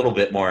just a little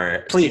bit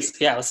more. Please,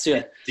 yeah, let's do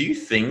it. Do you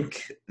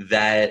think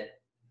that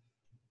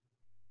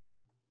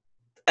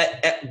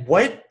at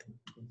what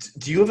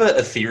do you have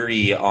a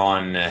theory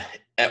on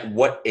at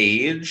what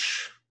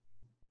age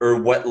or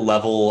what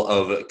level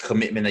of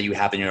commitment that you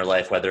have in your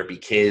life, whether it be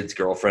kids,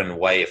 girlfriend,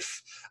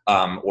 wife,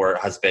 or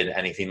husband,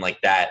 anything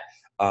like that?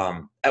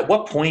 At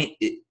what point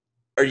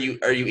are you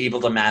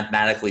able to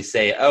mathematically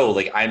say, oh,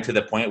 like I'm to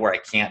the point where I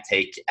can't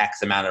take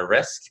X amount of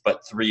risk,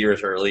 but 3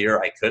 years earlier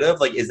I could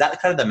have? Like, is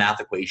that kind of the math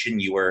equation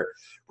you were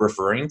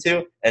referring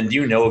to? And do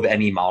you know of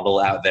any model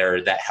out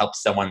there that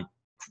helps someone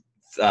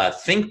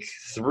think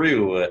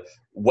through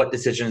what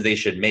decisions they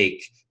should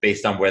make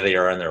based on where they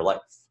are in their life?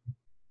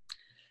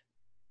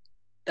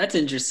 That's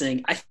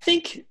interesting. I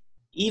think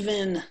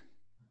even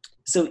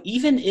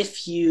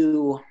if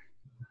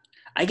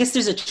I guess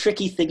there's a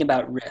tricky thing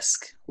about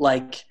risk.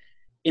 Like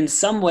in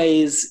some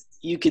ways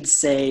you could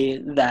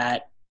say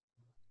that,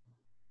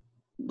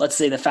 let's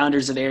say the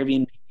founders of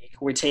Airbnb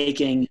were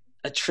taking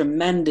a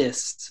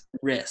tremendous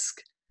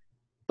risk.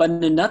 But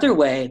in another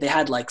way, they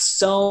had like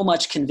so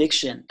much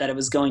conviction that it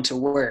was going to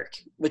work,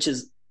 which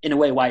is in a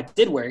way why it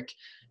did work,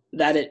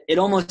 that it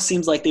almost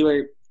seems like they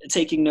were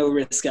taking no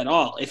risk at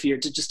all, if you're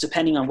just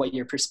depending on what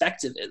your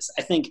perspective is.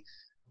 I think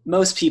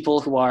most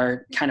people who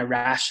are kind of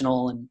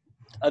rational and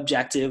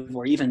objective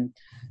or even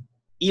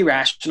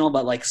irrational,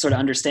 but like sort of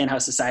understand how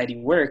society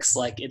works,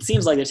 like it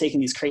seems like they're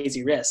taking these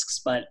crazy risks.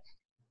 But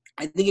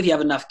I think if you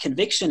have enough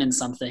conviction in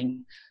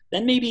something,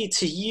 then maybe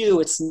to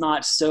you, it's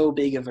not so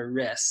big of a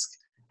risk.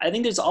 I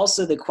think there's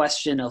also the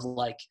question of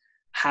like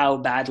how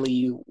badly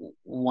you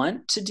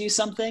want to do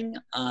something.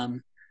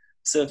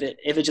 So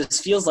if it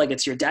just feels like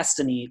it's your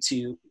destiny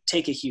to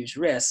take a huge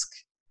risk,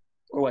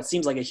 or what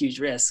seems like a huge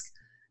risk,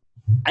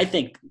 I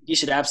think you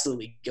should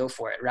absolutely go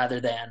for it rather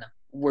than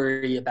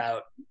worry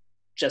about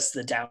just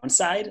the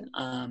downside.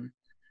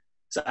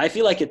 So I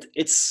feel like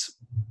it's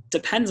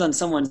depends on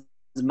someone's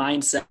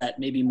mindset,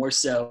 maybe more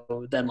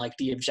so than like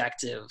the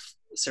objective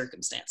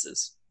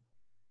circumstances.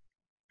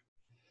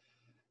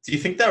 Do you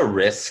think that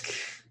risk?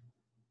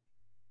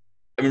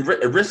 I mean,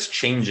 risk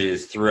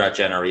changes throughout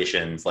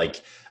generations.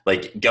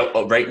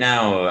 Right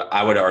now,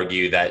 I would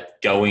argue that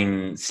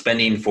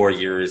spending 4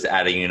 years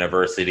at a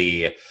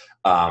university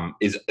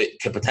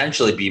it could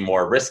potentially be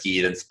more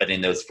risky than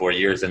spending those 4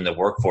 years in the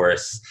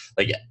workforce.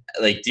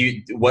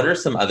 What are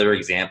some other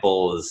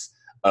examples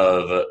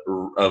of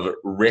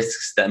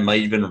risks that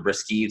might have been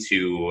risky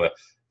to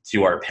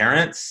our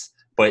parents?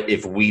 But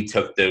if we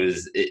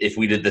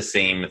did the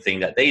same thing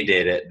that they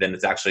did, then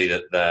it's actually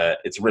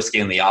it's risky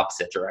in the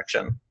opposite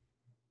direction.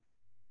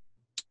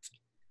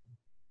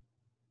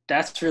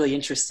 That's really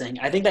interesting.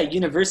 I think that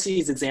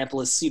university's example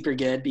is super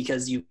good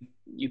because you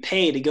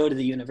pay to go to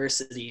the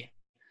university,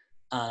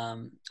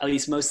 at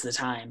least most of the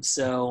time.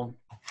 So,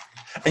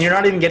 and you're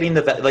not even getting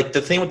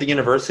the thing with the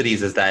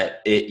universities is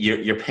that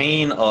you're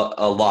paying a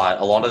lot.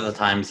 A lot of the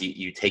times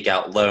you take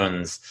out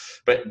loans,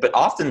 but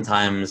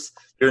oftentimes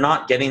you're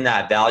not getting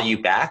that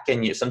value back,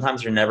 and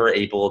sometimes you're never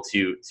able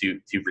to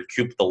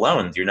recoup the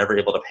loans. You're never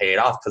able to pay it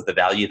off because the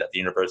value that the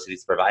university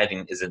is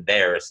providing isn't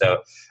there.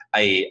 So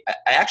I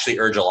actually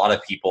urge a lot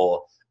of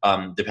people,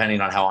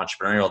 depending on how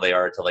entrepreneurial they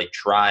are, to like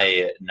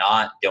try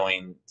not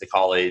going to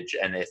college.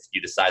 And if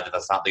you decide that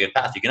that's not the good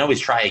path, you can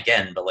always try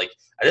again. But like,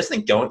 I just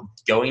think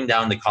going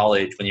down to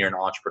college when you're an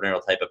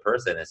entrepreneurial type of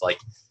person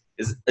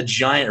is a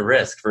giant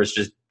risk versus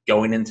just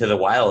going into the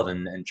wild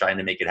and trying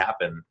to make it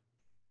happen.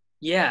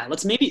 Yeah,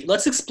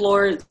 let's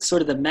explore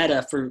sort of the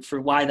meta for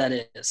why that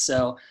is.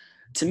 So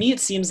to me, it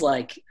seems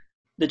like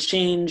the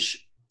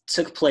change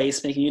took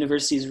place making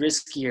universities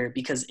riskier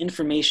because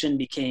information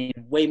became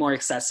way more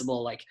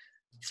accessible, like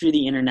through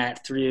the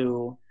internet,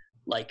 through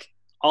like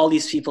all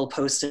these people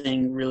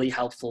posting really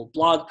helpful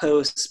blog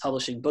posts,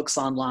 publishing books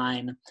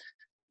online.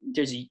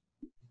 There's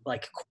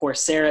like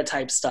Coursera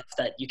type stuff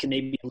that you can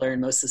maybe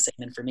learn most of the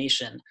same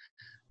information.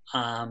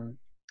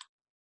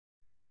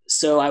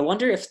 So I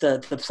wonder if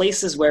the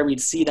places where we'd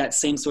see that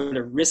same sort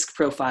of risk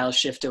profile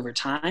shift over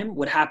time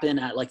would happen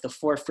at like the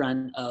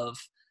forefront of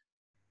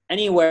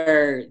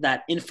anywhere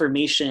that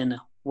information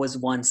was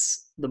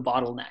once the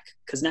bottleneck.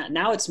 Because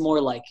now it's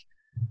more like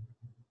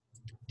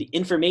the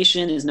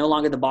information is no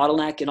longer the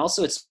bottleneck. And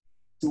also it's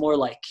more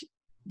like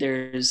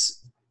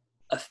there's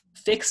a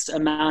fixed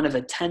amount of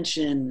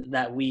attention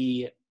that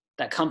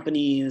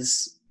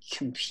companies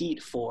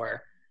compete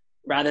for,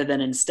 rather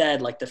than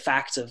instead like the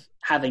fact of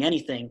having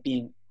anything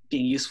being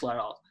useful at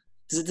all.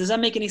 Does that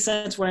make any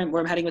sense where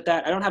I'm heading with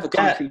that? I don't have a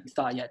concrete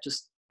thought yet.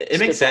 Just it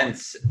makes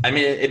sense. I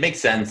mean, it makes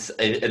sense.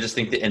 I just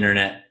think the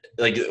internet,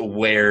 like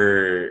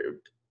for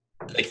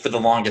the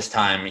longest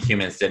time,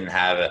 humans didn't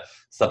have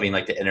something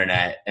like the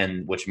internet,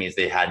 and which means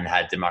they hadn't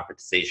had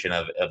democratization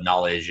of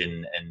knowledge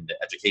and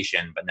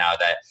education. But now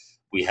that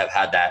we have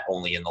had that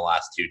only in the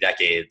last 2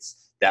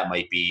 decades, that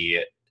might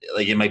be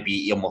like, it might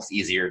be almost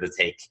easier to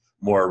take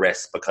more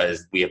risks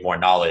because we have more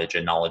knowledge,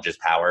 and knowledge is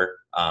power.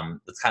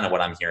 That's kind of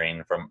what I'm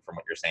hearing from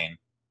what you're saying.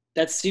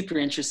 That's super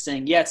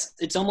interesting. Yeah,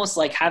 it's almost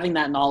like having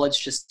that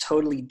knowledge just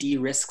totally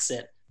de-risks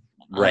it.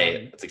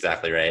 Right. That's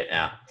exactly right.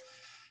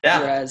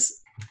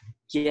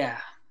 Yeah.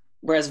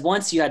 Whereas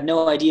once you had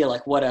no idea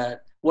like what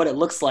it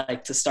looks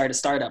like to start a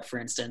startup, for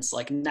instance,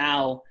 like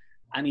now,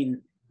 I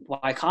mean,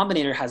 Y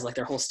Combinator has like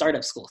their whole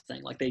startup school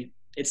thing. Like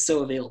it's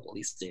so available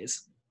these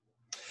days.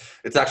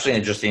 It's actually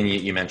interesting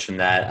you mentioned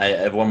that. I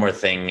have one more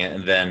thing,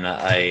 and then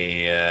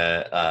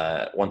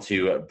I want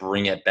to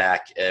bring it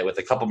back with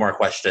a couple more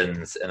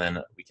questions, and then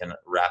we can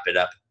wrap it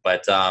up.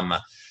 But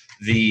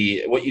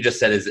what you just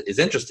said is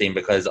interesting,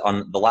 because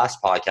on the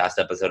last podcast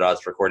episode I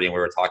was recording, we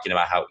were talking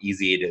about how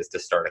easy it is to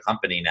start a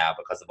company now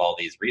because of all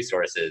these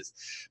resources.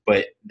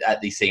 But at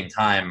the same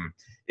time,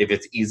 if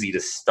it's easy to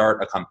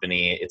start a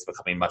company, it's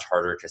becoming much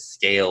harder to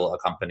scale a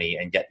company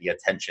and get the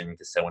attention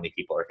because so many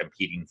people are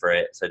competing for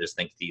it. So I just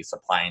think the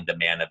supply and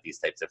demand of these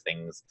types of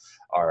things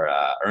are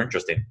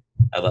interesting.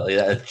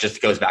 It just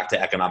goes back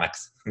to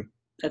economics.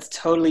 That's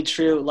totally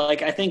true.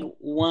 Like, I think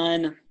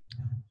one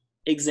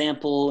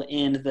example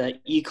in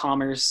the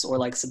e-commerce or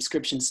like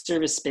subscription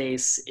service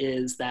space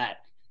is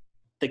that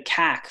the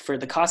CAC, for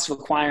the cost of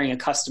acquiring a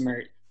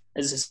customer,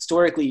 has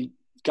historically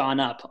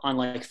gone up on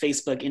like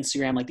Facebook,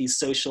 Instagram, like these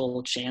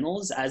social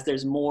channels, as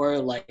there's more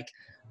like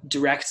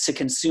direct to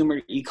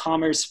consumer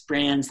e-commerce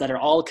brands that are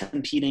all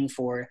competing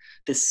for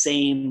the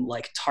same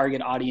like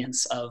target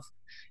audience of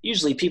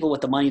usually people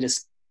with the money to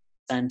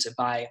spend to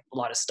buy a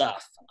lot of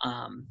stuff.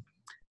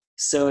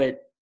 So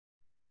it,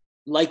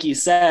 like you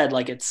said,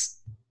 like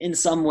it's in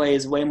some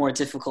ways way more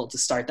difficult to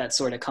start that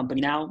sort of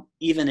company now,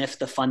 even if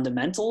the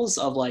fundamentals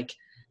of like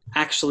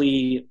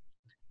actually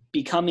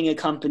becoming a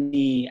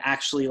company,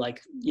 actually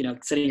like, you know,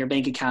 setting your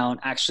bank account,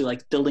 actually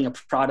like building a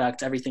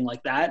product, everything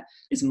like that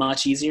is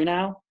much easier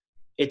now.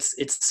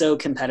 It's so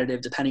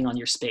competitive depending on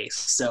your space.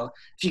 So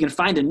if you can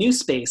find a new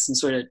space and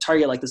sort of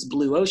target like this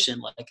blue ocean,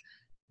 like,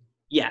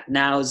 yeah,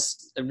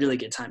 now's a really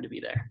good time to be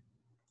there.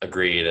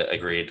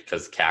 Agreed.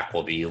 Because CAC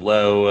will be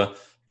low,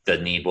 the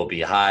need will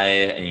be high,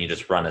 and you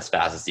just run as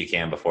fast as you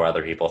can before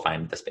other people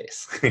find the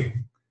space.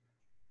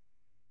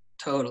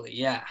 Totally.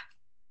 Yeah.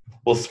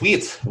 Well,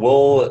 sweet.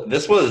 Well,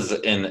 this was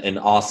an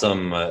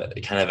awesome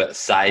kind of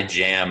side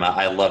jam.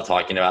 I love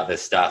talking about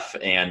this stuff.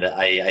 And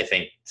I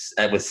think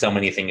with so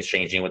many things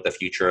changing with the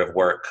future of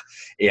work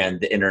and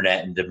the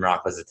internet and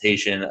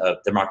democratization of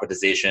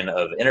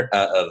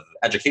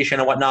education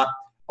and whatnot,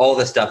 all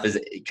this stuff is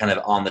kind of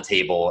on the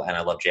table, and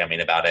I love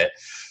jamming about it.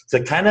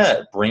 To kind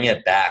of bring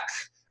it back,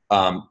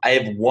 I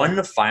have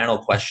one final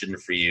question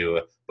for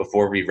you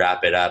before we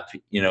wrap it up.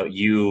 You know,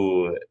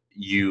 you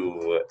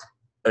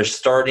are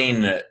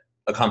starting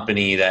a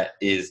company that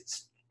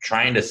is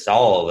trying to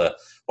solve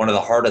one of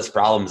the hardest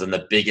problems and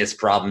the biggest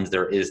problems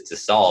there is to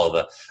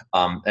solve.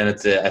 And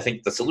I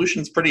think the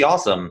solution's pretty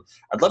awesome.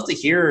 I'd love to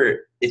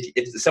hear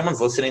if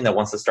someone's listening that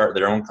wants to start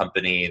their own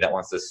company, that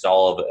wants to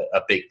solve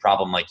a big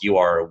problem like you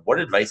are, what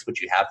advice would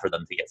you have for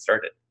them to get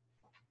started?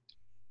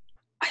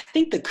 I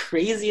think the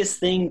craziest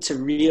thing to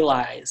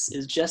realize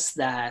is just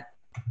that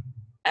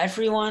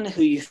everyone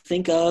who you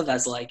think of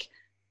as like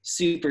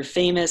super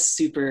famous,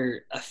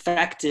 super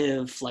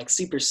effective, like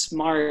super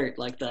smart,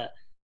 like the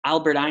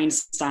Albert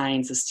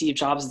Einsteins, the Steve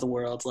Jobs of the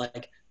world,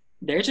 like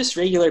they're just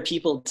regular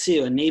people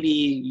too. And maybe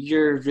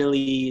you're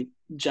really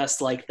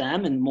just like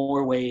them in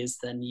more ways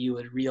than you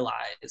would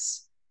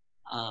realize.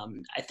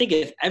 I think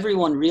if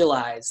everyone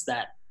realized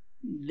that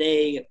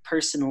they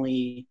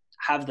personally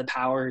have the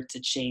power to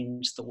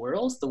change the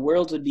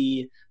world would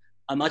be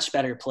a much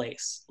better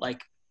place.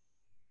 Like,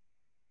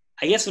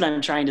 I guess what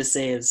I'm trying to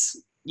say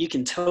is you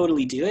can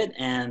totally do it,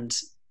 and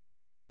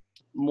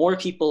more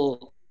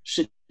people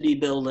should be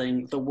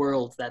building the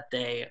world that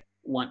they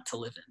want to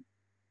live in.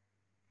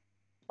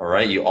 All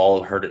right, you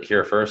all heard it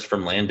here first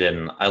from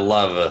Landon. I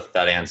love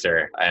that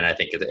answer, and I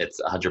think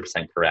it's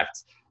 100%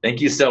 correct.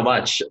 Thank you so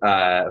much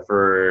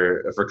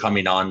for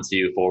coming on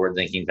to Forward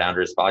Thinking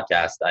Founders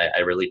podcast. I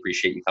really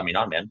appreciate you coming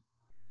on, man.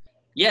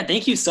 Yeah,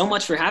 thank you so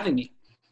much for having me.